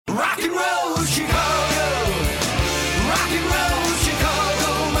Rock and roll Chicago, rock and roll Chicago,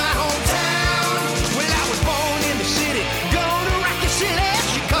 my hometown. Well, I was born in the city, gonna rock your city,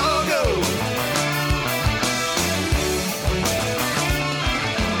 Chicago.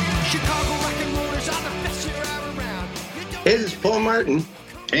 Chicago rock and rollers are the best you're ever around. Hey, this is Paul Martin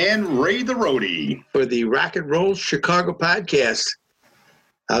And Ray the Roadie. for the Rock and Roll Chicago podcast.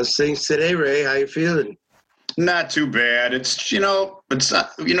 How's things today, Ray? How you feeling? Not too bad. It's, it's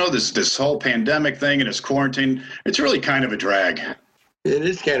not, this whole pandemic thing and this quarantine, it's really kind of a drag. It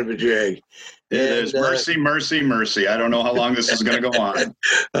is kind of a drag. It is. Mercy, mercy, mercy. I don't know how long this is going to go on.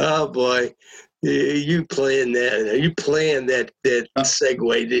 Oh, boy. You planned that. You planned that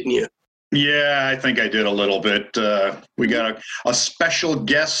segue, didn't you? Yeah, I think I did a little bit. We got a special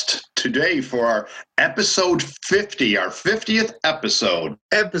guest today for our episode 50, our 50th episode.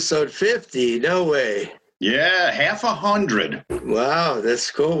 Episode 50. No way. Yeah, half 100. Wow,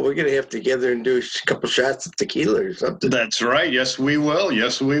 that's cool. We're going to have to get together and do a couple shots of tequila or something. That's right. Yes, we will.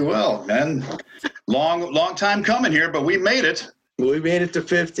 Yes, we will. And long time coming here, but we made it. We made it to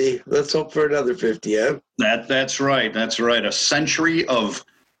 50. Let's hope for another 50, huh? That's right. That's right. A century of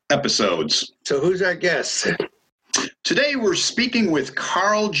episodes. So who's our guest? Today we're speaking with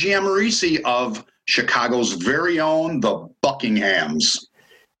Carl Giammarese of Chicago's very own the Buckinghams.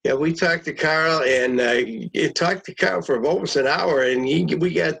 Yeah, we talked to Carl for almost an hour, and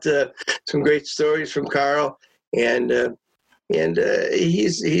we got some great stories from Carl, and he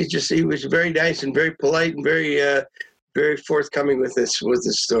was very nice and very polite and very forthcoming with his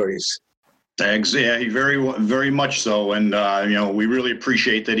stories. Thanks. Yeah, he very much so, and we really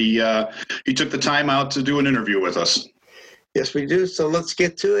appreciate that he took the time out to do an interview with us. Yes, we do. So let's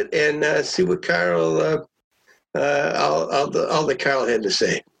get to it and see what Carl all that Carl had to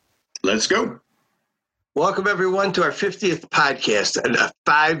say. Let's go. Welcome, everyone, to our 50th podcast,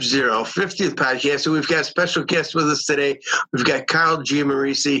 50th podcast. So we've got a special guest with us today. We've got Carl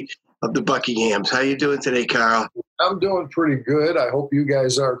Giammarese of the Buckinghams. How you doing today, Carl? I'm doing pretty good. I hope you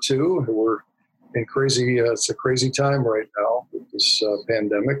guys are too. We're in crazy. It's a crazy time right now with this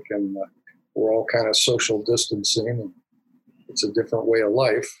pandemic, and we're all kind of social distancing, and it's a different way of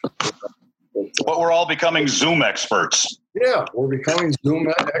life. But we're all becoming Zoom experts. Yeah, we're becoming Zoom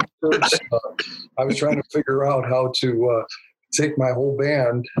experts. I was trying to figure out how to take my whole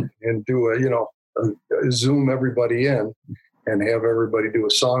band and do a Zoom everybody in and have everybody do a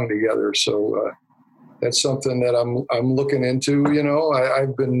song together. So that's something that I'm looking into.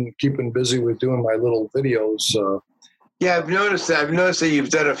 I've been keeping busy with doing my little videos. Yeah, I've noticed that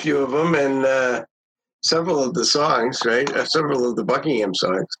you've done a few of them and several of the songs, right? Several of the Buckingham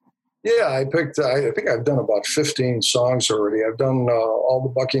songs. Yeah, I think I've done about 15 songs already. I've done all the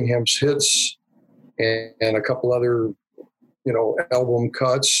Buckingham's hits and a couple other, album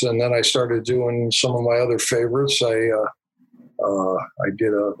cuts. And then I started doing some of my other favorites. I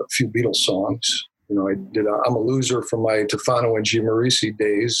did a few Beatles songs. I did I'm a Loser from my Tufano and Giammarese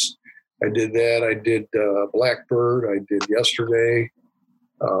days. I did that. I did Blackbird. I did Yesterday.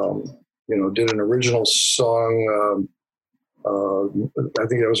 Did an original song. I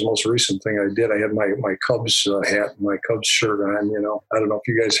think that was the most recent thing I did. I had my Cubs hat and my Cubs shirt on. I don't know if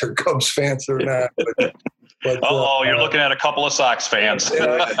you guys are Cubs fans or not. But you're looking at a couple of Sox fans.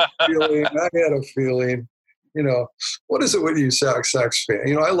 I had a feeling. What is it with you Sox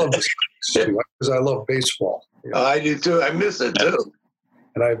fan? I love the Sox too because I love baseball. I do too. I miss it too.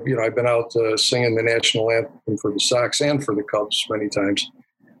 And I've been out singing the national anthem for the Sox and for the Cubs many times.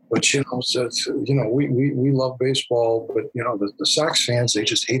 But we love baseball, but the Sox fans, they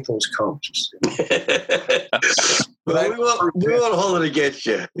just hate those Cubs. But we won't hold it against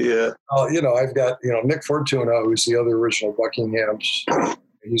you. Yeah. I've got Nick Fortuna, who's the other original Buckinghams.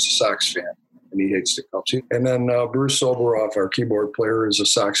 He's a Sox fan, and he hates the Cubs. And then Bruce Soberoff, our keyboard player, is a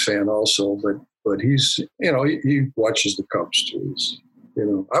Sox fan also. But he's he watches the Cubs too.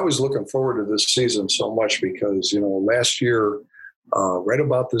 I was looking forward to this season so much because last year. Right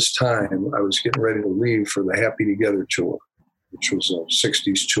about this time, I was getting ready to leave for the Happy Together tour, which was a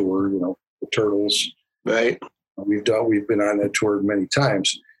 60s tour, the Turtles. Right. We've been on that tour many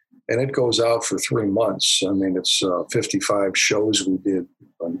times, and it goes out for 3 months. I mean, it's 55 shows we did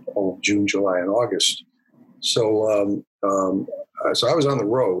in June, July, and August. So I was on the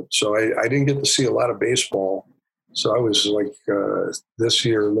road, so I didn't get to see a lot of baseball. So I was this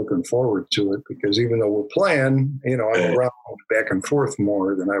year looking forward to it because even though we're playing, I'm around back and forth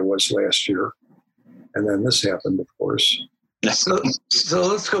more than I was last year. And then this happened, of course. So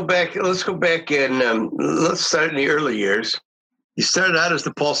let's go back and let's start in the early years. You started out as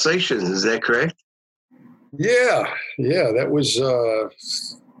the Pulsations, is that correct? Yeah. That was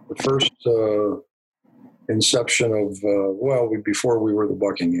first inception of before we were the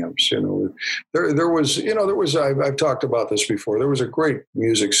Buckinghams. There was I've talked about this before. There was a great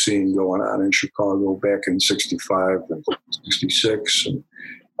music scene going on in Chicago back in '65 and '66, and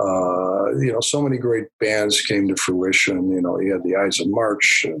so many great bands came to fruition. You had the Eyes of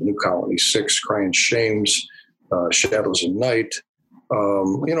March, New Colony Six, Crying Shames, Shadows of Night.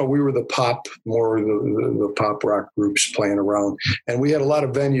 We were the pop rock groups playing around, and we had a lot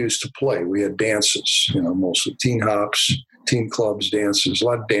of venues to play. We had dances, mostly teen hops, teen clubs, dances, a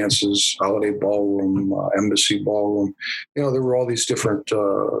lot of dances, Holiday Ballroom, Embassy Ballroom. There were all these different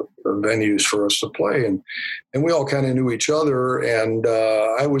venues for us to play, and we all kind of knew each other. And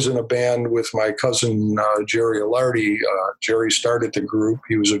I was in a band with my cousin Jerry Alardi. Jerry started the group.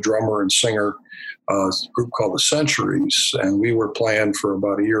 He was a drummer and singer. A group called the Centuries, and we were playing for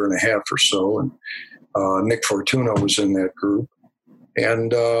about a year and a half or so. And Nick Fortuna was in that group.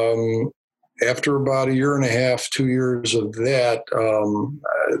 And after about a year and a half, 2 years of that,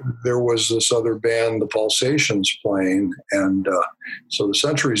 there was this other band, the Pulsations, playing. And so the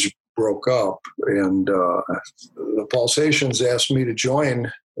Centuries broke up, and the Pulsations asked me to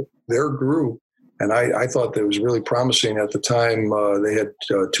join their group. And I thought that was really promising at the time. They had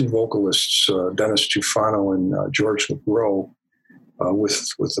two vocalists, Dennis Tufano and George McGrow,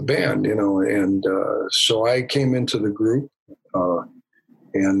 with the band, And so I came into the group,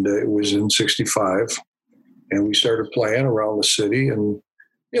 and it was in '65, and we started playing around the city, and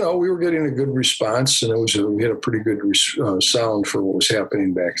we were getting a good response, and we had a pretty good sound for what was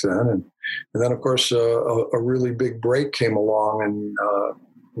happening back then, and then of course a really big break came along in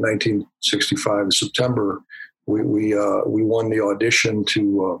 1965 in September. We won the audition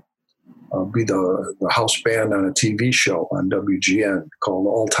to be the house band on a TV show on WGN called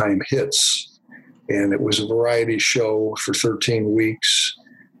All Time Hits, and it was a variety show for 13 weeks.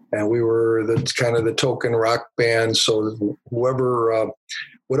 And we were the token rock band. So whatever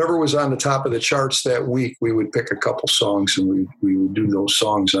was on the top of the charts that week, we would pick a couple songs and we would do those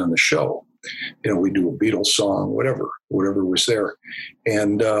songs on the show. We do a Beatles song, whatever was there.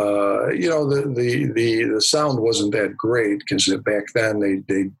 And, the sound wasn't that great because back then they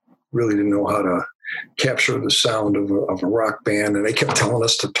really didn't know how to capture the sound of a rock band. And they kept telling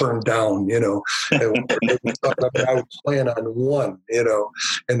us to turn down, and I was playing on one,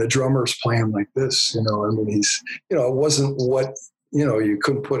 and the drummer's playing like this, it wasn't what, you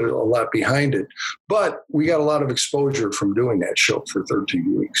couldn't put a lot behind it, but we got a lot of exposure from doing that show for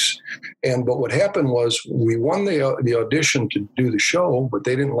 13 weeks. But what happened was we won the audition to do the show, but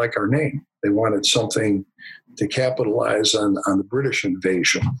they didn't like our name. They wanted something to capitalize on the British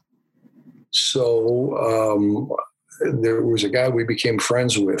invasion. So there was a guy we became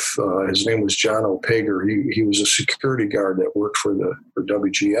friends with. His name was John O'Pager. He was a security guard that worked for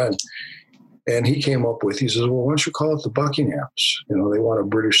WGN. And he came up with, he says, well, why don't you call it the Buckinghams? They want a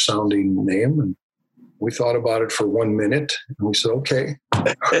British sounding name. And we thought about it for 1 minute, and we said, okay,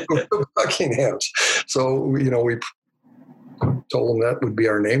 the Buckinghams. So, we told them that would be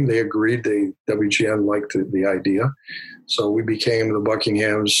our name. They agreed. WGN liked the idea. So we became the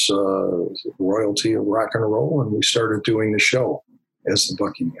Buckinghams, royalty of rock and roll, and we started doing the show as the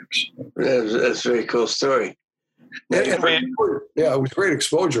Buckinghams. That's a very cool story. It was great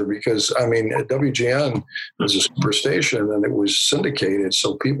exposure because, WGN was a superstation and it was syndicated,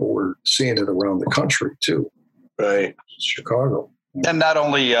 so people were seeing it around the country too. Right. Chicago. And not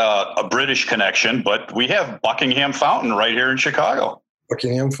only a British connection, but we have Buckingham Fountain right here in Chicago.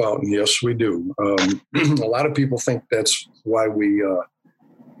 Buckingham Fountain, yes, we do. A lot of people think that's why we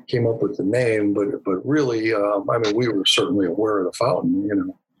came up with the name, but really, we were certainly aware of the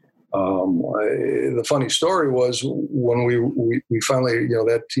fountain, The funny story was when we finally,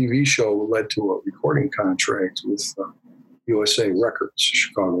 that TV show led to a recording contract with USA Records,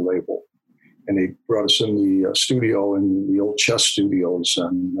 Chicago label. And they brought us in the studio in the old Chess Studios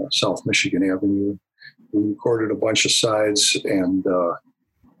on South Michigan Avenue. We recorded a bunch of sides, and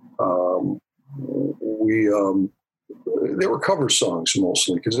they were cover songs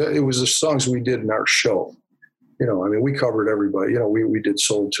mostly because it was the songs we did in our show. We covered everybody. We did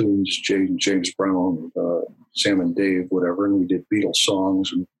soul tunes, James Brown, Sam and Dave, whatever, and we did Beatles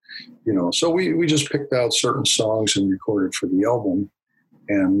songs, and so we just picked out certain songs and recorded for the album,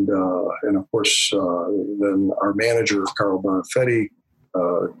 and of course then our manager Carl Bonifetti,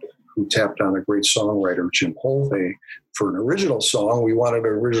 who tapped on a great songwriter Jim Holvey for an original song. We wanted an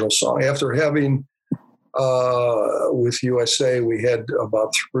original song after having with USA we had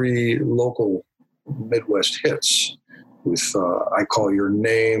about 3 local Midwest hits with I Call Your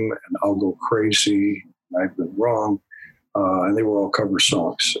Name and I'll Go Crazy and I've Been Wrong. and they were all cover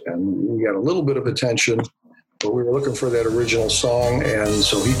songs. And we got a little bit of attention, but we were looking for that original song, and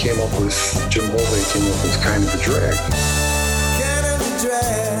so he came up with, Jim Mulvey came up with Kind of a Drag. Kind of a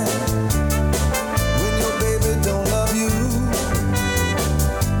drag when your baby don't love you.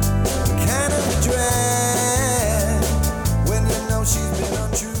 Kind of a drag when you know she's been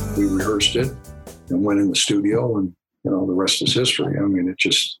untrue. We rehearsed it and went in the studio, and the rest is history. I mean, it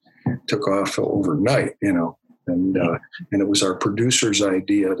just took off overnight, and it was our producer's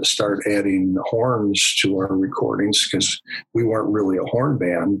idea to start adding horns to our recordings, because we weren't really a horn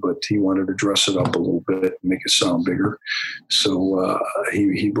band, but he wanted to dress it up a little bit and make it sound bigger. So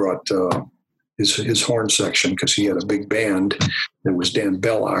he brought his horn section, because he had a big band. It was Dan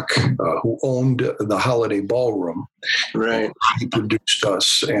Belloc, who owned the Holiday Ballroom. Right. He produced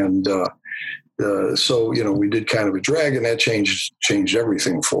us, and so we did Kind of a Drag, and that changed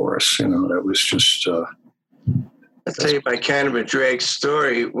everything for us. That was just. I'll tell you, my Kind of a Drag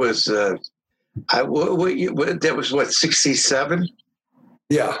story was, that was what, 67?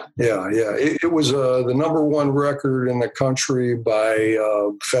 Yeah. It was the number one record in the country by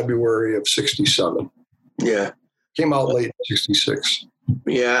February of 67. Yeah. Came out late in 66.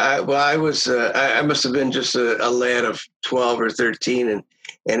 Yeah, I was. I must have been just a lad of 12 or 13,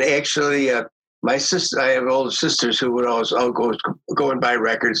 and actually, my sister. I have older sisters who would always go and buy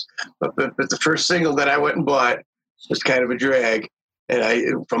records, but the first single that I went and bought was Kind of a Drag,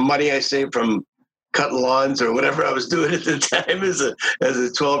 and from money I saved from cutting lawns or whatever I was doing at the time as a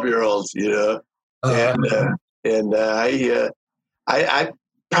 12-year-old, and I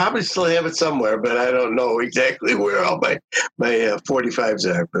probably still have it somewhere, but I don't know exactly where all my 45s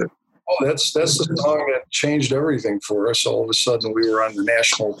are. But that's the song that changed everything for us. All of a sudden, we were on the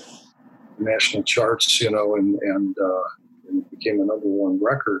national charts, and it became a number one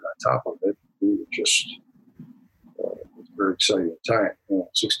record on top of it. We were just it was a very exciting time.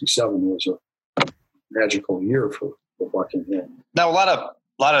 67 was a magical year for Buckingham. Now, a lot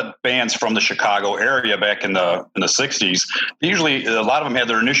of bands from the Chicago area back in the 60s, usually a lot of them had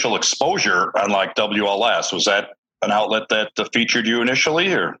their initial exposure on like WLS. Was that an outlet that featured you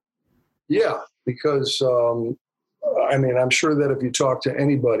initially, or? Yeah, because I'm sure that if you talk to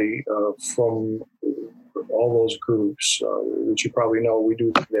anybody from all those groups, which you probably know, we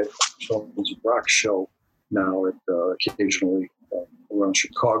do that Children's Rock show now occasionally around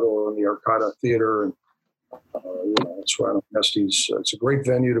Chicago in the Arcada Theater, and it's right on Nesty's. It's a great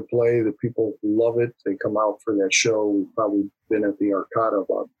venue to play. The people love it. They come out for that show. We've probably been at the Arcada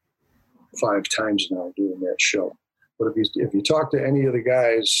about 5 times now doing that show. But if you talk to any of the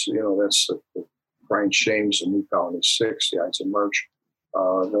guys, that's the Brian Shames and New Colony 6, the Ides of March,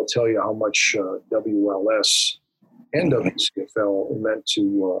 they'll tell you how much WLS and WCFL meant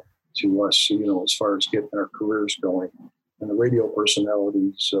to us, as far as getting our careers going. And the radio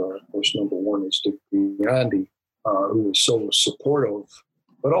personalities, of course, number one is Dick Biondi, who was so supportive,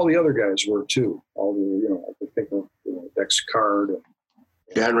 but all the other guys were too. All the, I could think of Dex Card and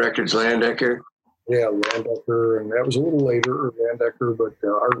John Records, Landecker. Yeah, Landecker, and that was a little later, Landecker, but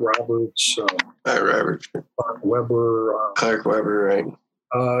Art Roberts, Clark Weber, right?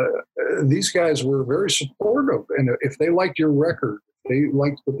 These guys were very supportive, and if they liked your record, if they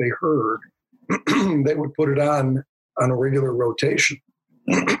liked what they heard, they would put it on a regular rotation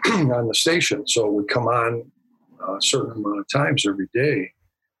on the station. So it would come on a certain amount of times every day.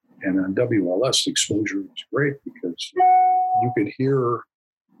 And on WLS, the exposure was great because you could hear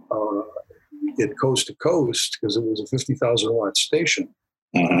it coast to coast because it was a 50,000 watt station.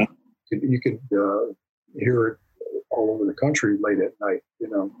 Mm-hmm. You could hear it all over the country late at night.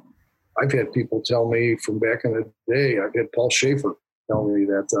 I've had people tell me from back in the day, I've had Paul Schaefer tell me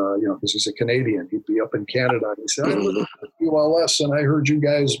that, because he's a Canadian, he'd be up in Canada. He said, I live at WLS and I heard you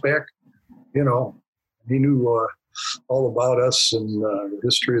guys back, he knew all about us and the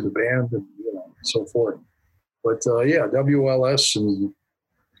history of the band and, so forth. But WLS and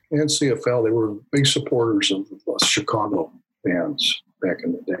CFL, they were big supporters of us Chicago bands back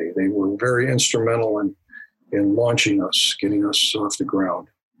in the day. They were very instrumental in launching us, getting us off the ground,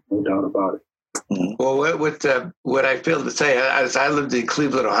 no doubt about it. Well, what I failed to say, I lived in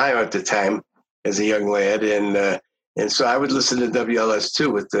Cleveland, Ohio at the time as a young lad, and so I would listen to WLS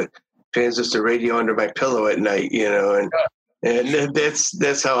too with the transistor radio under my pillow at night, and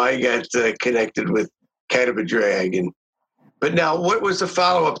that's how I got connected with Kind of a Drag. But now, what was the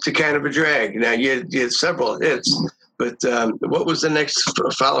follow up to Kind of a Drag? Now you had several hits, but what was the next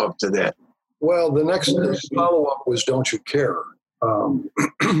follow up to that? Well, the next follow up was Don't You Care.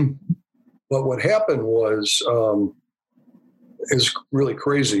 But what happened was is really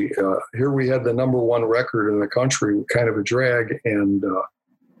crazy. Here we had the number one record in the country, Kind of a Drag, and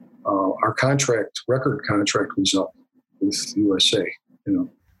our record contract was up with USA. Yeah.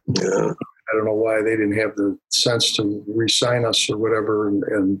 I don't know why they didn't have the sense to re-sign us or whatever.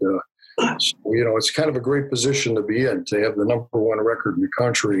 And so, it's kind of a great position to be in, to have the number one record in the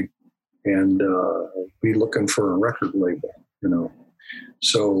country and be looking for a record label,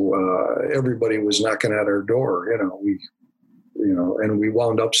 So everybody was knocking at our door, and we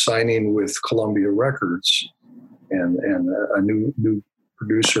wound up signing with Columbia Records, and a new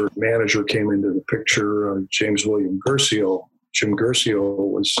producer manager came into the picture, James William Guercio. Jim Guercio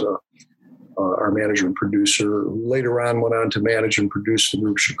was our manager and producer, who later on went on to manage and produce the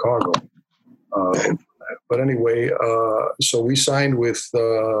group Chicago. But anyway, so we signed with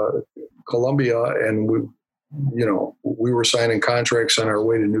Columbia, and we were signing contracts on our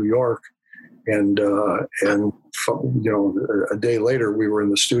way to New York, and a day later we were in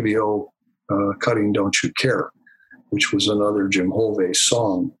the studio cutting "Don't You Care," which was another Jim Hovey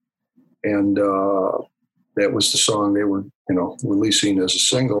song, and that was the song they were releasing as a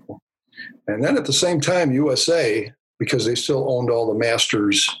single. And then at the same time, USA, because they still owned all the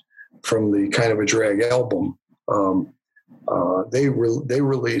masters from the Kind of a Drag album, they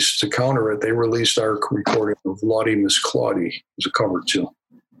released, to counter it, they released our recording of Lottie Miss Claudie as a cover tune.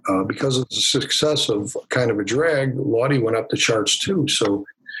 Because of the success of Kind of a Drag, Lottie went up the charts too. So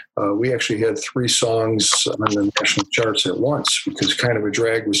we actually had 3 songs on the national charts at once, because Kind of a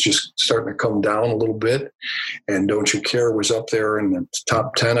Drag was just starting to come down a little bit, and Don't You Care was up there in the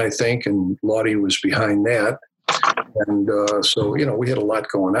top 10, I think, and Lottie was behind that. And so, we had a lot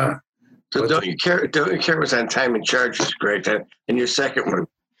going on. So Don't You Care was on Time and Charges, great. And your second one,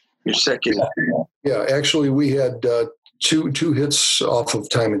 Yeah, actually we had two hits off of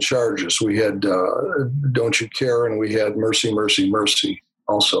Time and Charges. We had Don't You Care, and we had Mercy, Mercy, Mercy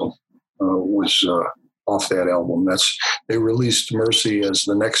also was off that album. They released Mercy as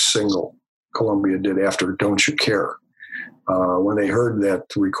the next single Columbia did after Don't You Care. When they heard that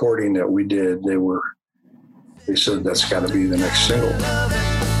recording that we did, they said that's got to be the next single.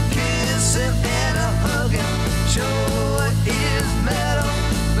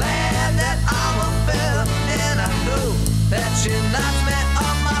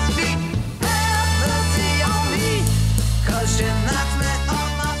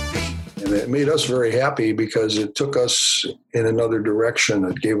 And it made us very happy, because it took us in another direction.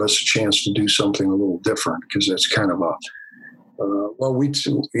 It gave us a chance to do something a little different, because it's kind of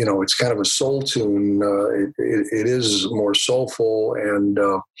it's kind of a soul tune. It is more soulful, and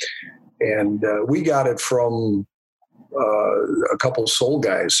we got it from a couple soul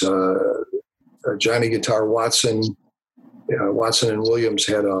guys. Johnny Guitar Watson and Williams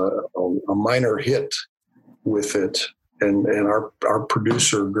had a minor hit with it, and our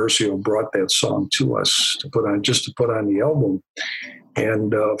producer Guercio brought that song to us to put on the album.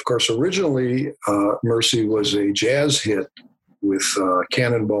 And of course, originally Mercy was a jazz hit with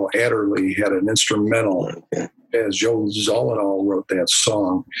Cannonball Adderley had an instrumental, as Joe Zawinul wrote that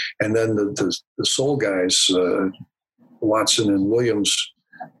song, and then the soul guys, Watson and Williams,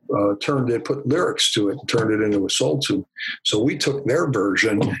 put lyrics to it and turned it into a soul tune. So we took their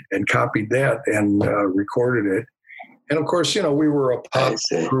version and copied that and recorded it. And of course, we were a pop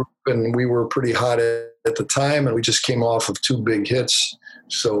group, and we were pretty hot at the time, and we just came off of 2 big hits.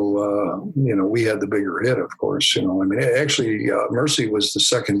 So, we had the bigger hit, of course. Actually, Mercy was the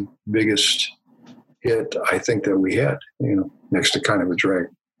second biggest hit, I think, that we had, next to Kind of a Drag.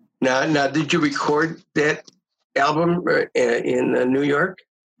 Now, did you record that album in New York?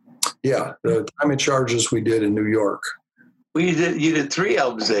 Yeah, the Time and Charges we did in New York. Well, you did 3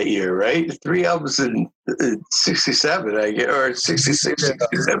 albums that year, right? 3 albums in 67, I guess, or 66,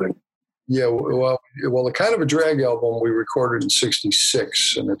 67. Yeah, well, the Kind of a Drag album we recorded in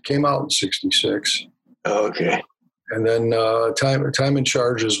 66, and it came out in 66. Oh, okay. And then Time and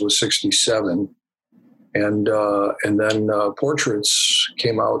Charges was 67. And then Portraits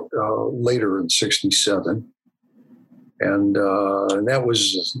came out later in 67. And that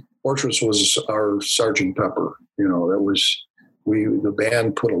was, Portraits was our Sgt. Pepper. The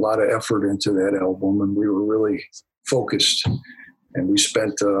band put a lot of effort into that album, and we were really focused. And we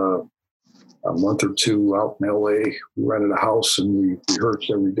spent a month or 2 out in LA. We rented a house, and we rehearsed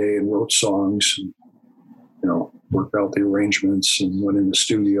every day and wrote songs, and, worked out the arrangements and went in the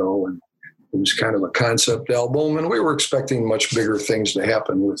studio. And it was kind of a concept album, and we were expecting much bigger things to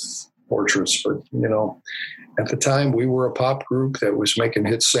happen with Portraits. But, at the time we were a pop group that was making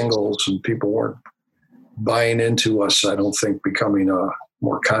hit singles, and people weren't buying into us, I don't think, becoming a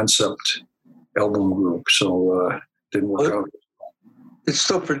more concept album group. So it didn't work out. it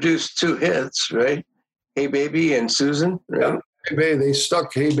still produced 2 hits, right? Hey Baby and Susan, right? Yeah. They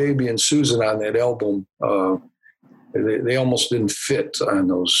stuck Hey Baby and Susan on that album. They almost didn't fit on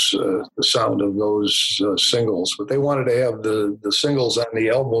those the sound of those singles, but they wanted to have the singles on the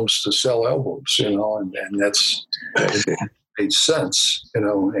albums to sell albums, you know, and that's it made sense, you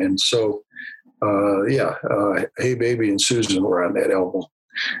know, and so Hey Baby and Susan were on that album.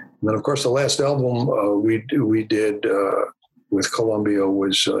 And then of course the last album we did with Columbia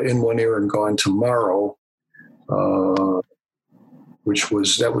was In One Ear and Gone Tomorrow, which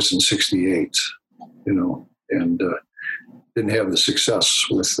was in '68, you know. And didn't have the success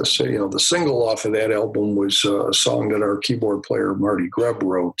with the, you know, the single off of that album was a song that our keyboard player Marty Greb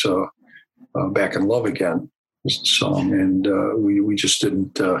wrote, "Back in Love Again" was the song, and we just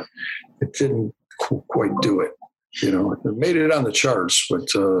didn't quite do it. You know, it made it on the charts, but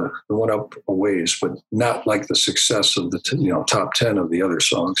it went up a ways, but not like the success of the top 10 of the other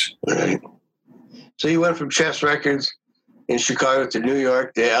songs. Right. So you went from Chess Records in Chicago to New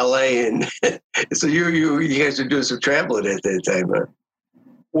York to LA, and so you guys were doing some traveling at that time, huh?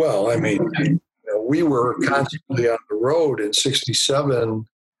 Well, I mean, you know, we were constantly on the road. In '67,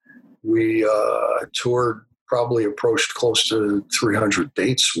 we toured, probably approached close to 300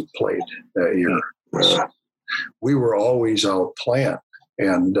 dates we played that year. So we were always out playing,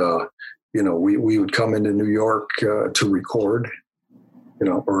 and you know, we would come into New York to record, you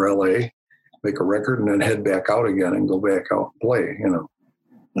know, or LA, make a record, and then head back out again and go back out and play, you know.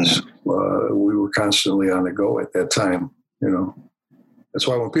 So, we were constantly on the go at that time, you know. That's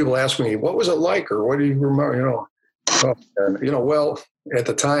why when people ask me, what was it like, or what do you remember, you know, well, at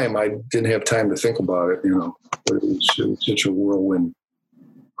the time, I didn't have time to think about it, you know. But it was such a whirlwind,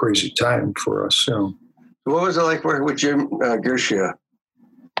 crazy time for us, you know. What was it like working with Jim Guercio?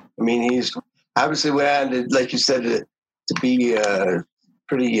 I mean, he's obviously went on to, like you said, to be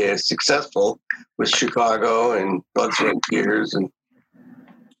pretty successful with Chicago and Blood, Sweat, and Tears. And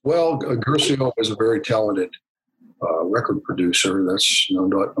well, Guercio was a very talented record producer. That's no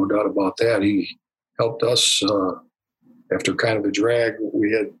doubt about that. He helped us after kind of a drag.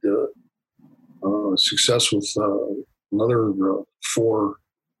 We had success with another 4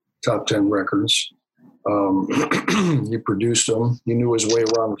 top 10 records. He produced them. He knew his way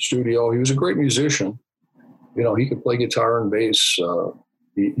around the studio. He was a great musician. You know, he could play guitar and bass.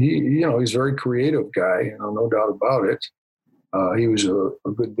 He you know, he's a very creative guy, you know, no doubt about it. He was a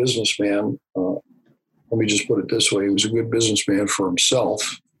good businessman. Let me just put it this way. He was a good businessman for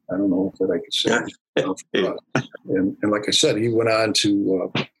himself. I don't know if I could say. And like I said, he went on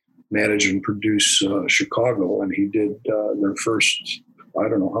to manage and produce Chicago, and he did their first, I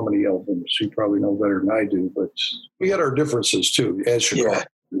don't know how many albums. You probably know better than I do, but we had our differences too as Chicago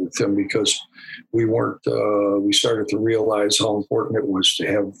with him, because we weren't. We started to realize how important it was to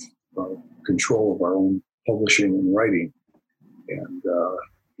have control of our own publishing and writing, and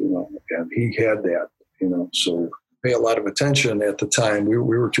you know, and he had that. You know, so pay a lot of attention at the time. We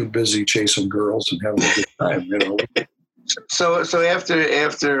were too busy chasing girls and having a good time. You know. So after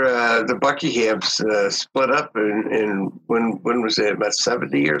the Buckinghams split up, and when was it? About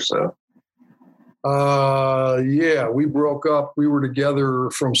 70 or so. Yeah, we broke up. We were together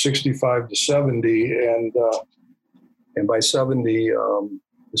from 65 to 70, and by 70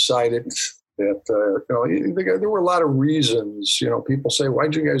 decided that you know, there were a lot of reasons. You know, people say,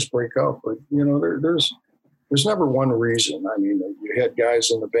 "Why'd you guys break up?" But you know, there's never one reason. I mean, you had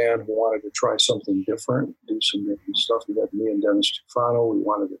guys in the band who wanted to try something different, do some different stuff. We had me and Dennis Tufano. We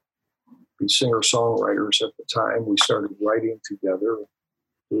wanted to be singer-songwriters at the time. We started writing together,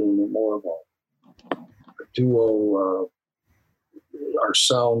 doing more of a duo. Our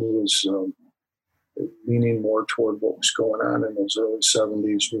sound was leaning more toward what was going on in those early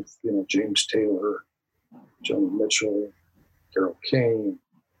 70s with, you know, James Taylor, Joni Mitchell, Carole King,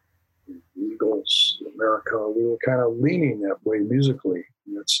 Eagles, America. We were kind of leaning that way musically.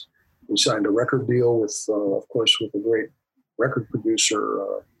 And we signed a record deal with, of course, with a great record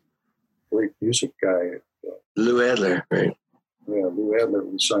producer, great music guy. Lou Adler, right? Yeah, Lou Adler.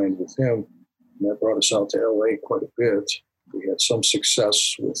 We signed with him, and that brought us out to LA quite a bit. We had some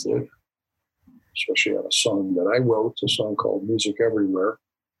success with it, especially on a song that I wrote, a song called Music Everywhere.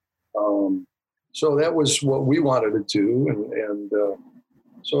 So that was what we wanted to do. And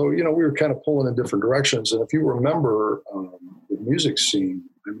so, you know, we were kind of pulling in different directions. And if you remember the music scene,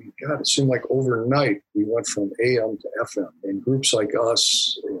 I mean, God, it seemed like overnight we went from AM to FM. And groups like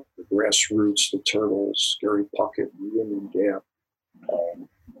us, the Grassroots, the Turtles, Gary Puckett, Union Gap,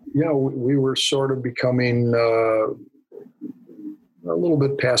 you know, we were sort of becoming a little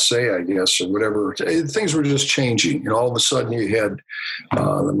bit passé, I guess, or whatever. Things were just changing. All of a sudden you had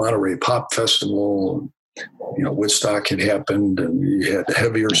the Monterey Pop Festival. Woodstock had happened, and you had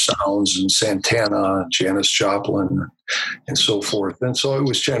heavier sounds and Santana, Janis Joplin, and so forth. And so it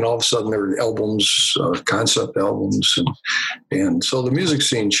was changing. All of a sudden there were albums, concept albums, and so the music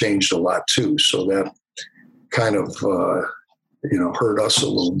scene changed a lot too. So that kind of, hurt us a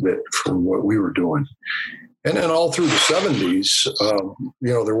little bit from what we were doing. And then all through the 70s,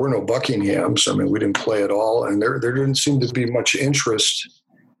 there were no Buckinghams. I mean, we didn't play at all. And there didn't seem to be much interest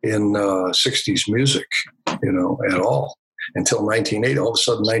in 60s music, at all until 1980. All of a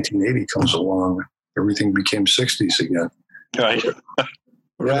sudden, 1980 comes along. Everything became 60s again. Right.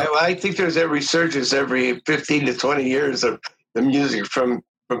 Right. Well, I think there's a resurgence every 15 to 20 years of the music from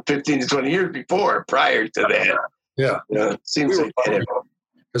 15 to 20 years prior to that. Yeah. It seems like that.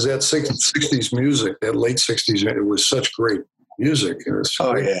 Because that 60s music, that late 60s, it was such great music. It was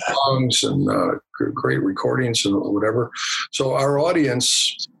great songs and great recordings and whatever. So our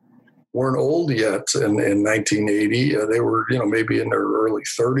audience weren't old yet in 1980. They were, maybe in their early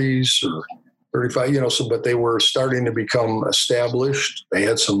 30s or 35, but they were starting to become established. They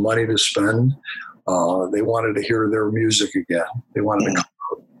had some money to spend. They wanted to hear their music again. They wanted to come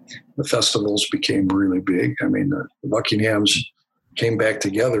out. The festivals became really big. I mean, the Buckinghams came back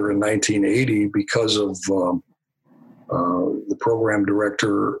together in 1980 because of the program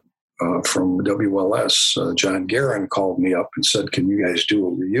director from WLS, John Guerin, called me up and said, "Can you guys do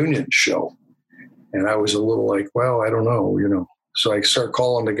a reunion show?" And I was a little like, well, I don't know, So I started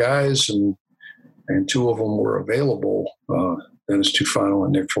calling the guys, and two of them were available, Dennis Tufano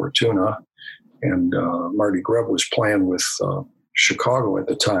and Nick Fortuna. And Marty Grubb was playing with Chicago at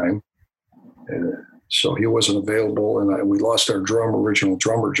the time. So he wasn't available, and we lost our original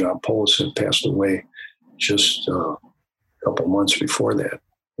drummer, John Polis, had passed away just a couple months before that,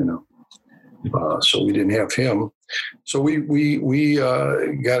 so we didn't have him. So we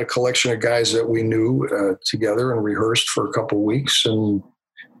got a collection of guys that we knew together and rehearsed for a couple of weeks, and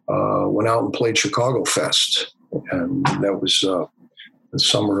went out and played Chicago Fest, and that was the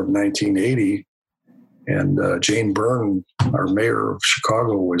summer of 1980. And Jane Byrne, our mayor of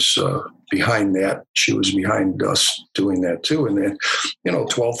Chicago, was behind that. She was behind us doing that too. And then,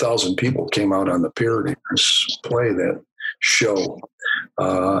 12,000 people came out on the pier to play that show.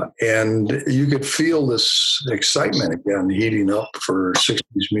 And you could feel this excitement again heating up for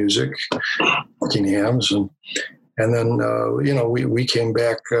 60s music, Buckinghams. And then, we came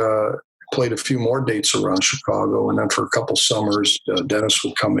back, played a few more dates around Chicago. And then for a couple summers, Dennis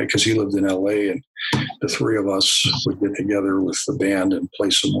would come in because he lived in LA, and the three of us would get together with the band and play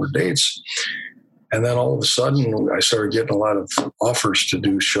some more dates. And then all of a sudden, I started getting a lot of offers to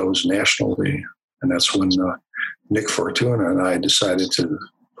do shows nationally. And that's when Nick Fortuna and I decided to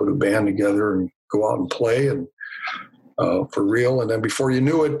put a band together and go out and play, and for real. And then before you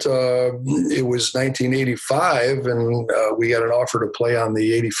knew it, it was 1985, and we got an offer to play on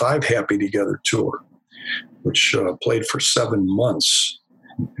the 85 Happy Together tour, which played for 7 months.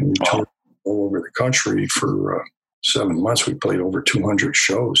 And we toured all over the country for 7 months. We played over 200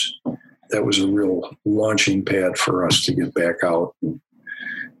 shows. That was a real launching pad for us to get back out.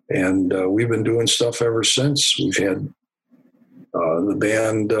 And we've been doing stuff ever since. We've had the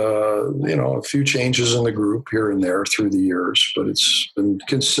band, a few changes in the group here and there through the years, but it's been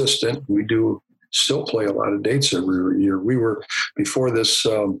consistent. We do still play a lot of dates every year. We were, before this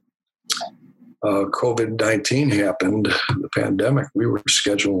COVID-19 happened, the pandemic, we were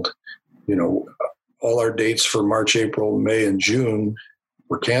scheduled, all our dates for March, April, May, and June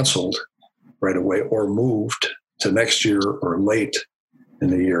were canceled right away or moved to next year or late in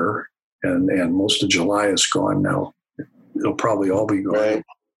the year. And most of July is gone now. It'll probably all be gone. Right.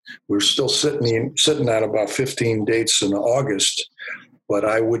 We're still sitting on about 15 dates in August, but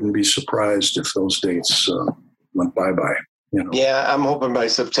I wouldn't be surprised if those dates went bye-bye. Yeah, I'm hoping by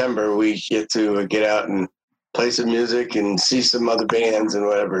September we get to get out and play some music and see some other bands and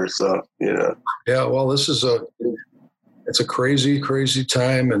whatever. So, Yeah, well, it's a crazy, crazy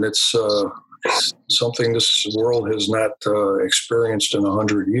time, and it's something this world has not experienced in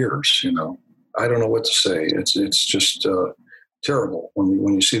 100 years, I don't know what to say. It's just terrible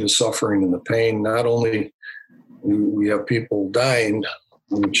when you see the suffering and the pain. Not only we have people dying,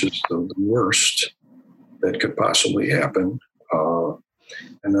 which is the worst that could possibly happen,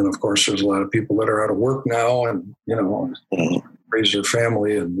 and then of course there's a lot of people that are out of work now, and raise their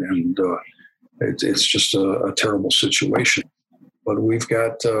family, and it's just a terrible situation. But we've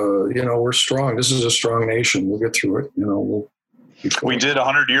got we're strong. This is a strong nation. We'll get through it. We did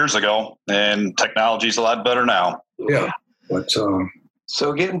 100 years ago, and technology's a lot better now. Yeah. But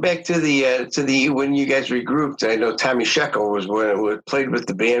So getting back to the when you guys regrouped, I know Tommy Shekel was played with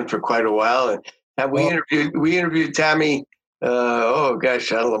the band for quite a while, and we interviewed Tommy. Oh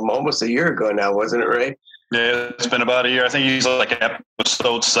gosh, I don't know, almost a year ago now, wasn't it? Right? Yeah, it's been about a year. I think he's like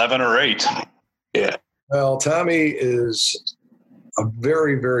episode 7 or 8. Yeah. Well, Tommy is a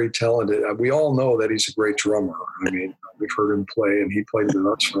very, very talented. We all know that he's a great drummer. I mean, we've heard him play, and he played with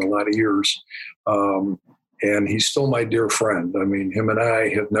us for a lot of years. And he's still my dear friend. I mean, him and I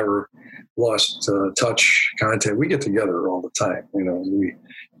have never lost touch, contact. We get together all the time.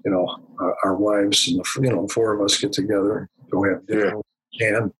 Our wives and the 4 of us get together, go have dinner.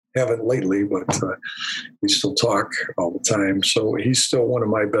 And haven't lately, but we still talk all the time. So he's still one of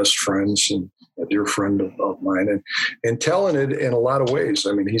my best friends and a dear friend of mine, and talented in a lot of ways.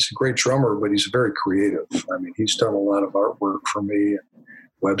 I mean, he's a great drummer, but he's very creative. I mean, he's done a lot of artwork for me, and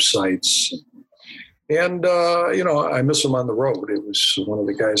websites. And, I miss him on the road. It was one of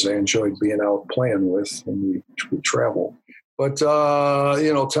the guys I enjoyed being out playing with when we travel. But,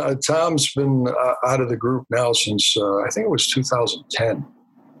 Tom's been out of the group now since, I think it was 2010.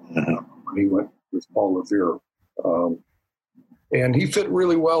 When he went with Paul Revere. And he fit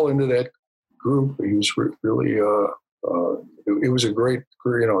really well into that group. He was really, it was a great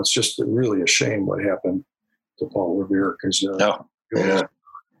career. It's just really a shame what happened to Paul Revere, because it was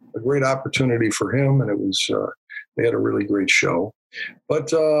a great opportunity for him, and it was, they had a really great show.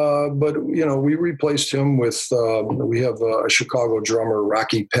 But we replaced him with, we have a Chicago drummer,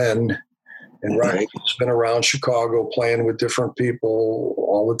 Rocky Penn. And Rocky's been around Chicago playing with different people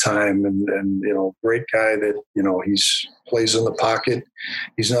all the time, and great guy that, he's plays in the pocket.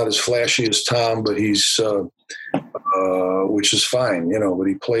 He's not as flashy as Tom, but he's, which is fine, but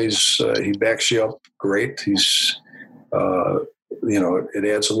he plays, he backs you up great. He's, it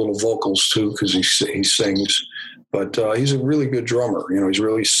adds a little vocals too, because he sings, but he's a really good drummer. He's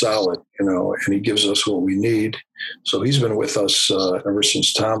really solid, and he gives us what we need. So he's been with us ever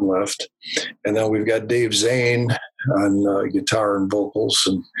since Tom left. And then we've got Dave Zane on guitar and vocals.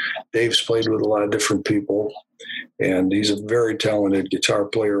 And Dave's played with a lot of different people. And he's a very talented guitar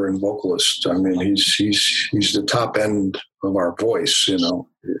player and vocalist. I mean, he's the top end of our voice,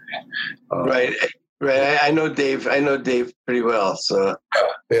 Right. I know Dave pretty well. So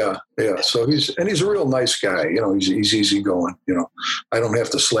yeah. So he's a real nice guy. He's easygoing. I don't have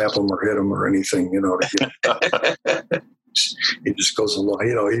to slap him or hit him or anything. He just goes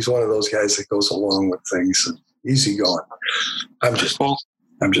along. He's one of those guys that goes along with things and easygoing. I'm just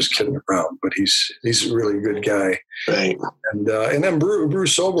kidding around, but he's a really good guy. Right. And then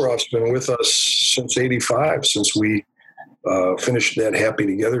Bruce Soberoff's been with us since '85, since we finished that Happy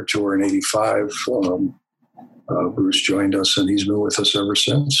Together tour in '85. Bruce joined us, and he's been with us ever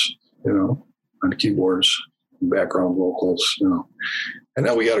since, on keyboards, background vocals, And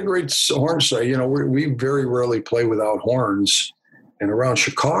then we got a great horn set. We very rarely play without horns. And around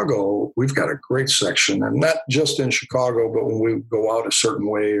Chicago, we've got a great section. And not just in Chicago, but when we go out a certain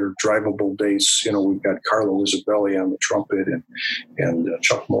way or drivable dates, we've got Carlo Isabelli on the trumpet and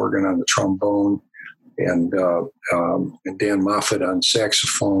Chuck Morgan on the trombone. And Dan Moffat on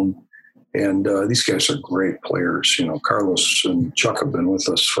saxophone. And these guys are great players. Carlos and Chuck have been with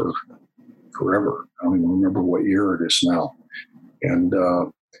us for forever. I don't even remember what year it is now. And,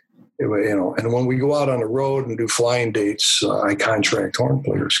 and when we go out on the road and do flying dates, I contract horn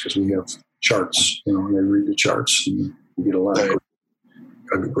players because we have charts, and they read the charts, and we get a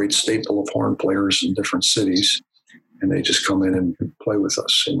great staple of horn players in different cities, and they just come in and play with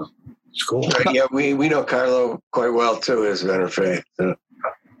us, It's cool. Right, yeah, we know Carlo quite well too, as a matter of fact. So.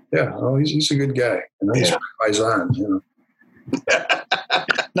 Yeah, he's a good guy, he's on.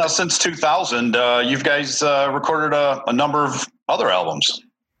 Now, since 2000, you guys recorded a number of other albums.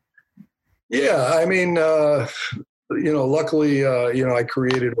 Yeah, I mean, luckily, I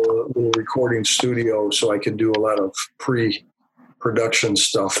created a little recording studio so I could do a lot of pre-production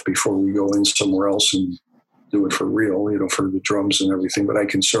stuff before we go in somewhere else and do it for real, for the drums and everything. But I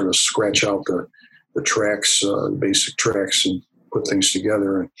can sort of scratch out the tracks, basic tracks, and put things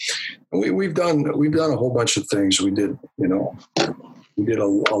together. And we've done a whole bunch of things. We did, we did a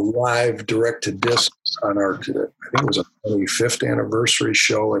live direct-to-disc on our, I think it was a 25th anniversary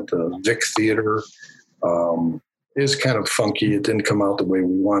show at the Vic Theater. It was kind of funky. It didn't come out the way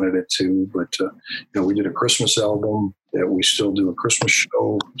we wanted it to, but we did a Christmas album that we still do a Christmas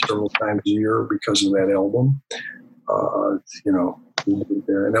show several times a year because of that album. We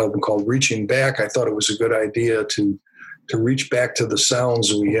did an album called Reaching Back. I thought it was a good idea to reach back to the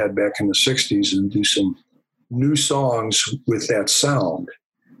sounds we had back in the 60s and do some new songs with that sound.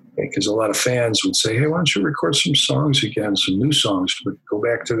 because a lot of fans would say, hey, why don't you record some songs again, some new songs, but go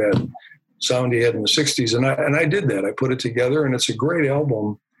back to that sound he had in the 60s. And I did that. I put it together, and it's a great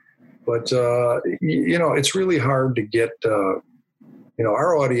album. But, it's really hard to get,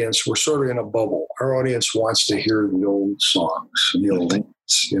 our audience, we're sort of in a bubble. Our audience wants to hear the old songs and the old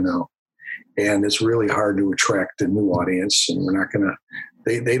hits, and it's really hard to attract a new audience. And we're not going to,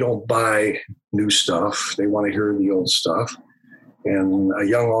 they don't buy new stuff. They want to hear the old stuff. And a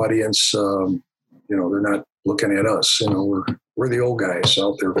young audience, they're not looking at us. We're the old guys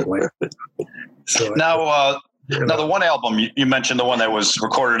out there playing. So now the one album you mentioned, the one that was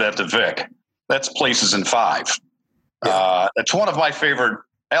recorded at the Vic, that's Places in 5. Yeah. It's one of my favorite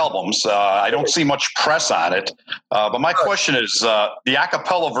albums. I don't see much press on it, but my question is, the a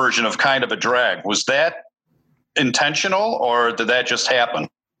cappella version of Kind of a Drag, was that intentional or did that just happen?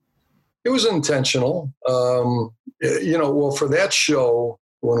 It was intentional. For that show,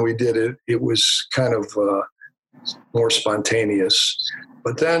 when we did it, it was kind of more spontaneous.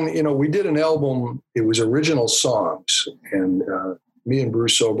 But then, we did an album. It was original songs. And me and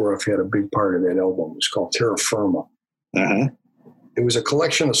Bruce Soboroff had a big part of that album. It was called Terra Firma. Mm-hmm. It was a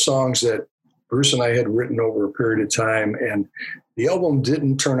collection of songs that Bruce and I had written over a period of time. And the album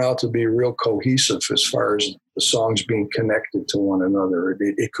didn't turn out to be real cohesive as far as the songs being connected to one another.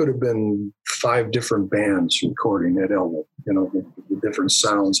 It could have been 5 different bands recording that album, the different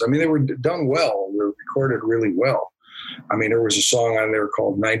sounds. I mean, they were done well. They were recorded really well. I mean, there was a song on there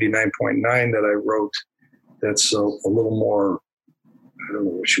called 99.9 that I wrote that's a little more, I don't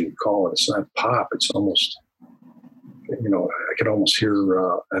know what you would call it. It's not pop. It's almost, I could almost hear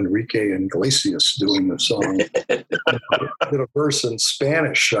Enrique Iglesias doing the song. Did a verse in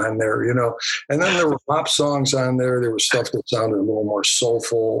Spanish on there, And then there were pop songs on there. There was stuff that sounded a little more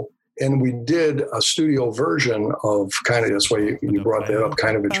soulful. And we did a studio version of that's why you brought that up,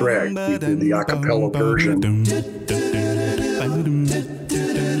 Kind of a Drag. We did the a cappella version.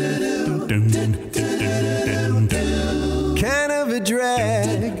 Kind of a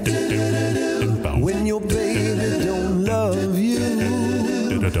drag when your baby don't love you.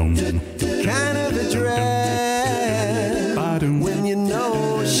 Kind of a drag when you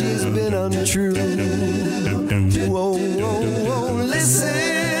know she's been untrue. Whoa, whoa, whoa, listen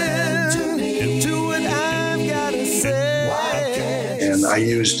to what I've got to say. And I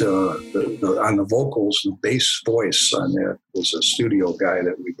used on the vocals, the bass voice on that was a studio guy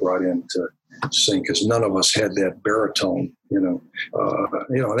that we brought in to sing because none of us had that baritone,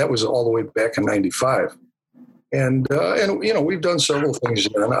 that was all the way back in 95. And we've done several things.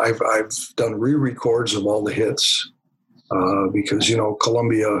 And I've done re-records of all the hits because,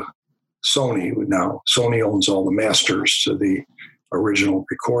 Columbia, Sony owns all the masters to the original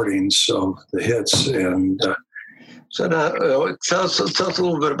recordings of the hits. And So now, tell us a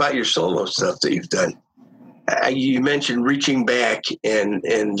little bit about your solo stuff that you've done. You mentioned reaching back and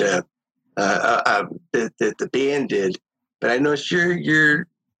that the band did, but I noticed your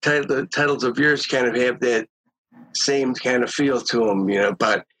titles of yours kind of have that same kind of feel to them,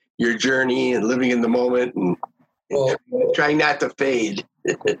 about your journey and living in the moment and trying not to fade.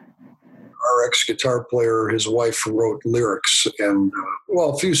 Our ex-guitar player, his wife wrote lyrics, and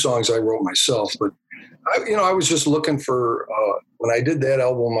a few songs I wrote myself, but I was just looking for, when I did that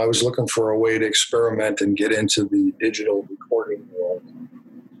album, I was looking for a way to experiment and get into the digital recording world.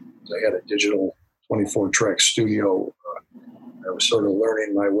 I had a digital 24-track studio. I was sort of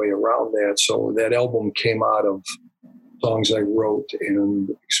learning my way around that. So that album came out of songs I wrote and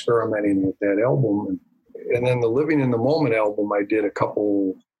experimenting with that album. And then the Living in the Moment album I did a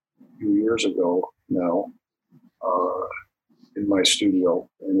few years ago now in my studio.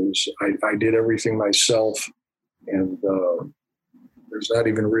 And I did everything myself. And there's not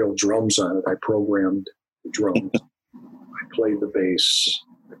even real drums on it. I programmed the drums. I played the bass.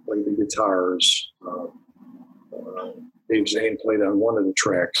 I played the guitars. Dave Zane played on one of the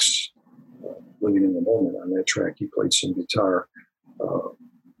tracks, Living in the Moment. On that track, he played some guitar.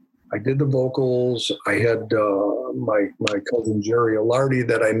 I did the vocals. I had my cousin Jerry Alardi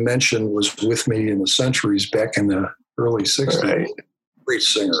that I mentioned was with me in the Centuries back in the early 60s. Right. Great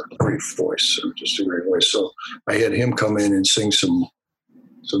singer, great voice, just a great voice. So I had him come in and sing some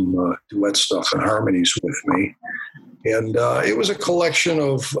duet stuff and harmonies with me. And it was a collection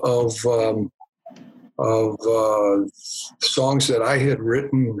of songs that I had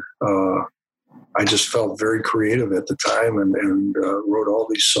written. I just felt very creative at the time and wrote all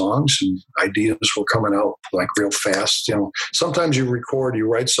these songs, and ideas were coming out like real fast. Sometimes you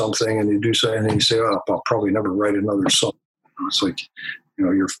write something and you do something and you say, "Oh, I'll probably never write another song." It's like,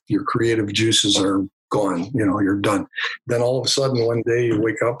 your creative juices are gone. You're done. Then all of a sudden, one day you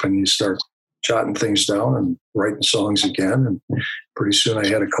wake up and you start jotting things down and writing songs again. And pretty soon I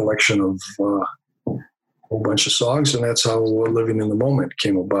had a collection of a whole bunch of songs, and that's how Living in the Moment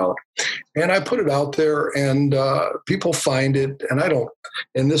came about. And I put it out there, and people find it. And I don't,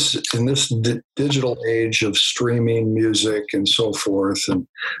 in this digital age of streaming music and so forth, and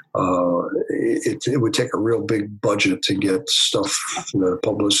it would take a real big budget to get stuff, the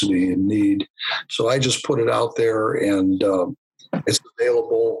publicity you need. So I just put it out there, and it's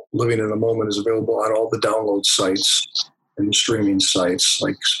available. Living in the Moment is available on all the download sites and streaming sites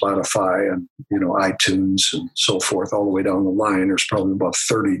like Spotify and iTunes and so forth, all the way down the line. There's probably about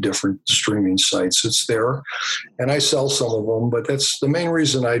 30 different streaming sites. It's there, and I sell some of them. But that's the main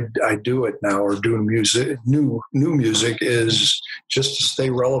reason I do it now, or do music, new music, is just to stay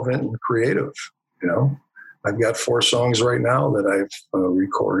relevant and creative. I've got 4 songs right now that I've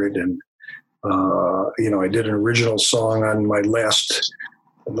recorded, and I did an original song on my last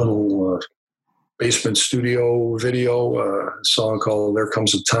little basement studio video, a song called There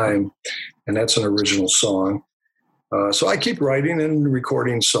Comes a Time, and that's an original song. So I keep writing and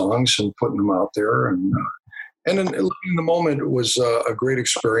recording songs and putting them out there. And then Living in the Moment was a great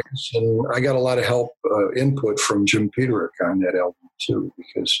experience, and I got a lot of help, input from Jim Peterick on that album too,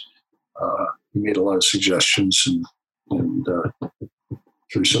 because he made a lot of suggestions and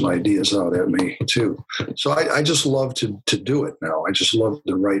threw some ideas out at me too. So I just love to do it now. I just love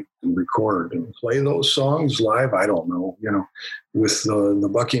to write and record and play those songs live. I don't know, with the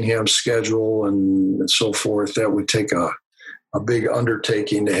Buckingham schedule and so forth, that would take a big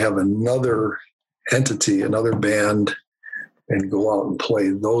undertaking to have another entity, another band, and go out and play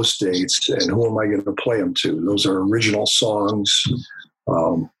those dates. And who am I going to play them to? Those are original songs.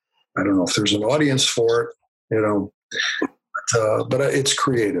 I don't know if there's an audience for it, but it's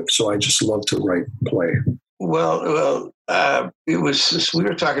creative, so I just love to write and play. Well, it was. We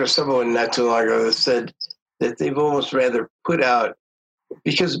were talking to someone not too long ago that said that they've almost rather put out,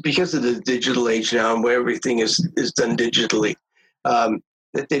 because of the digital age now and where everything is done digitally,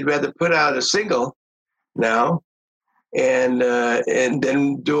 that they'd rather put out a single now and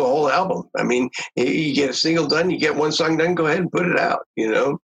then do a whole album. I mean, you get a single done, you get one song done, go ahead and put it out.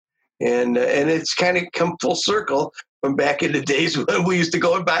 And it's kind of come full circle from back in the days when we used to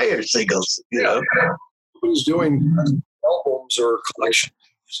go and buy our singles, Who's doing albums or collection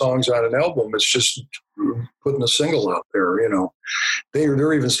songs on an album? It's just putting a single out there,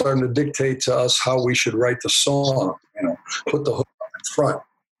 They're even starting to dictate to us how we should write the song, put the hook in front,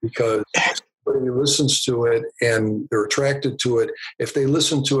 because somebody listens to it and they're attracted to it. If they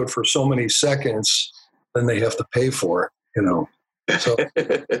listen to it for so many seconds, then they have to pay for it, So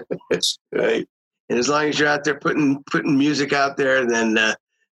it's right. And as long as you're out there putting music out there, then that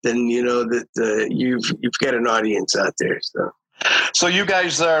you've got an audience out there. So you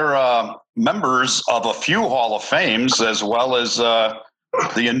guys are members of a few Hall of Fames, as well as the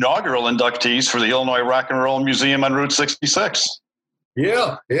inaugural inductees for the Illinois Rock and Roll Museum on Route 66.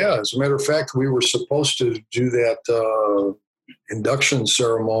 Yeah. As a matter of fact, we were supposed to do that induction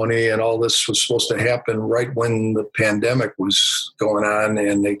ceremony, and all this was supposed to happen right when the pandemic was going on,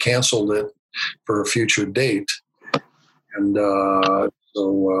 and they canceled it for a future date. And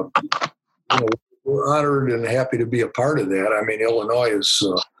so we're honored and happy to be a part of that. I mean, Illinois is,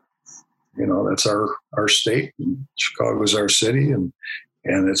 that's our state, and Chicago is our city, and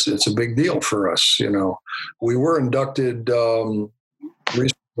it's a big deal for us. We were inducted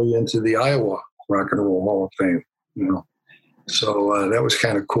recently into the Iowa Rock and Roll Hall of Fame. So that was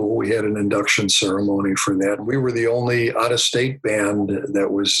kind of cool. We had an induction ceremony for that. We were the only out-of-state band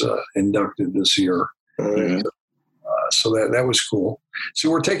that was inducted this year. Mm-hmm. So that was cool. So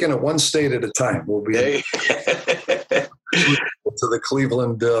we're taking it one state at a time. We'll be to the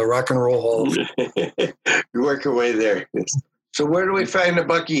Cleveland Rock and Roll Hall of Fame. You work your way there. So where do we find the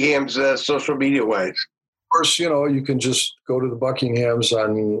Buckinghams social media-wise? Of course, you can just go to the Buckinghams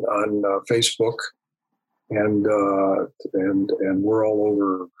on Facebook. And we're all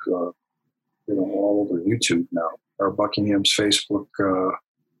over, all over YouTube now. Our Buckingham's Facebook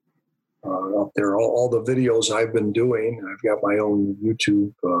up there. All the videos I've been doing. I've got my own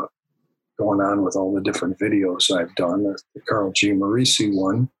YouTube going on with all the different videos I've done. The Carl G. Marisi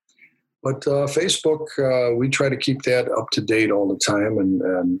one. But Facebook, we try to keep that up to date all the time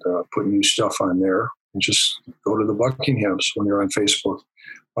and put new stuff on there. And just go to the Buckinghams when you're on Facebook.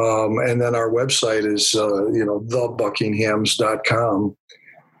 And then our website is, thebuckinghams.com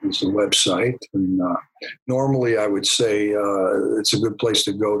is the website. And normally I would say it's a good place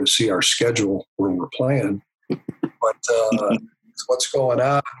to go to see our schedule where we're playing. But what's going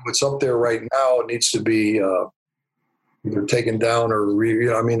on, what's up there right now needs to be either taken down or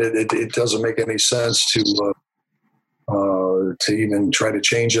it doesn't make any sense to even try to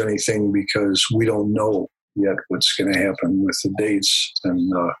change anything because we don't know yet what's going to happen with the dates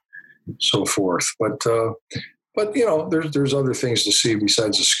and so forth. But there's other things to see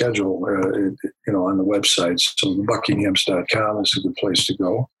besides the schedule, on the website. So thebuckinghams.com is a good place to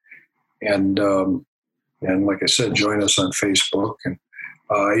go. And like I said, join us on Facebook. And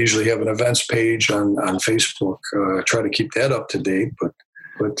I usually have an events page on Facebook. I try to keep that up to date. But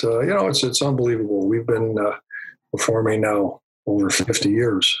it's unbelievable. We've been performing now over 50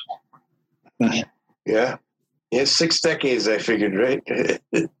 years. Yeah. 6 decades, I figured, right?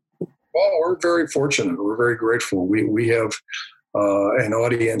 Well, we're very fortunate. We're very grateful. We have an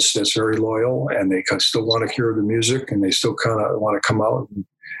audience that's very loyal, and they still want to hear the music, and they still kind of want to come out and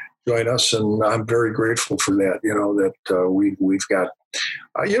join us. And I'm very grateful for that. We've got.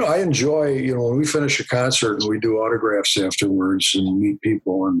 I enjoy. When we finish a concert and we do autographs afterwards and meet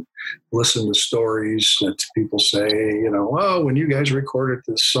people and listen to stories that people say. Oh, when you guys recorded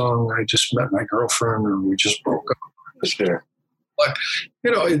this song, I just met my girlfriend, or we just broke up. Sure. But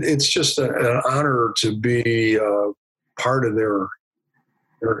it's just an honor to be part of their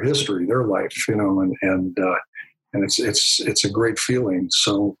history, their life, and it's a great feeling.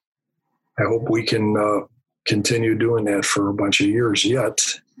 So I hope we can continue doing that for a bunch of years yet.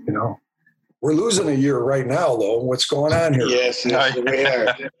 We're losing a year right now, though. What's going on here? Yes, we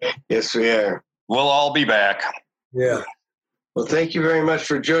are. Yes, we are. We'll all be back. Yeah. Well, thank you very much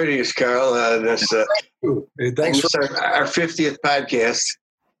for joining us, Carl. Thanks for our 50th podcast.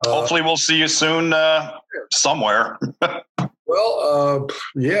 Hopefully we'll see you soon somewhere. Well,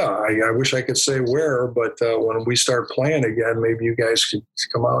 I wish I could say where, but when we start playing again, maybe you guys could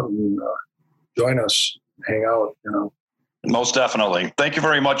come out and join us, hang out, Most definitely. Thank you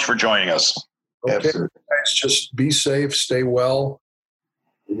very much for joining us. Okay, Absolutely. guys, just be safe, stay well,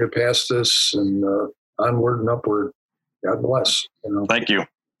 get past this, and onward and upward. God bless. Thank you.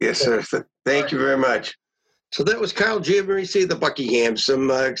 Yes, sir. Thank you very much. So that was Carl Giammarese, the Buckingham. Some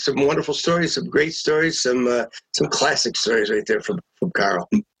wonderful stories, some great stories, some classic stories right there from Carl.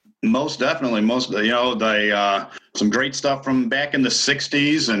 Most definitely. Some great stuff from back in the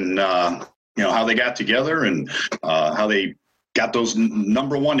 60s and, how they got together and how they got those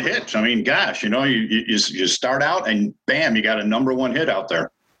number one hits. I mean, gosh, you start out and bam, you got a number one hit out there.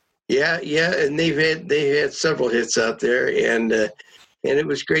 Yeah, and they had several hits out there, and it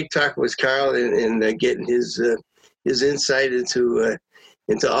was great talking with Carl and getting his insight into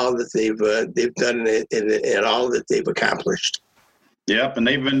all that they've done and all that they've accomplished. Yep, and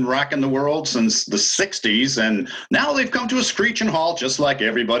they've been rocking the world since the 60s, and now they've come to a screeching halt just like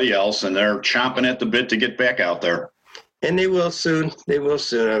everybody else, and they're chomping at the bit to get back out there. And they will soon.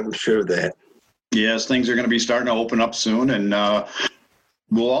 I'm sure of that. Yes, things are going to be starting to open up soon, and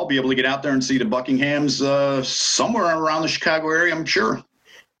we'll all be able to get out there and see the Buckinghams somewhere around the Chicago area, I'm sure.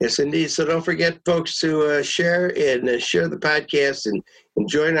 Yes, indeed. So don't forget, folks, to share the podcast and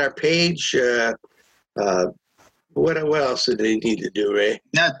join our page. What else do they need to do, Ray?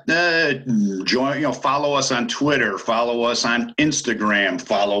 Follow us on Twitter, follow us on Instagram,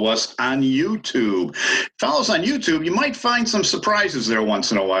 follow us on YouTube. Follow us on YouTube. You might find some surprises there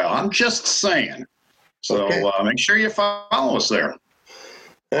once in a while. I'm just saying. So Okay. Make sure you follow us there.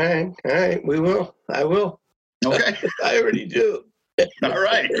 All right. We will. I will. Okay. I already do. All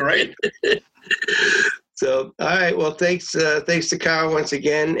right. Great. So, all right. Well, thanks to Carl once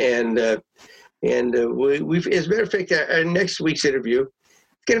again, and we've, as a matter of fact, our next week's interview is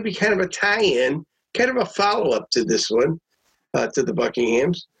going to be kind of a tie-in, kind of a follow-up to this one, to the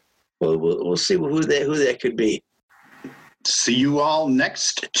Buckinghams. We'll see who that could be. See you all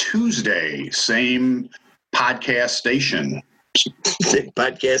next Tuesday. Same podcast station.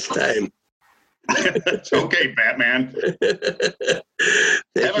 Podcast time. Okay, Batman.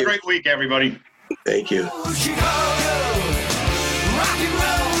 Have a great week, everybody. Thank you. Chicago, rock and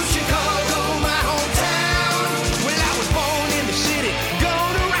roll, Chicago, my hometown. Well, I was born in the city,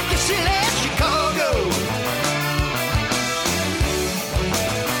 gonna rock your city, Chicago.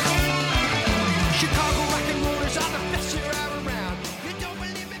 Chicago rock and rollers are the best here are around. You don't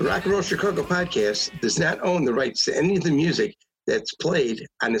believe me? The Rock and Roll Chicago podcast does not own the rights to any of the music that's played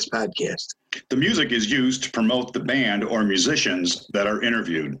on this podcast. The music is used to promote the band or musicians that are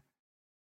interviewed.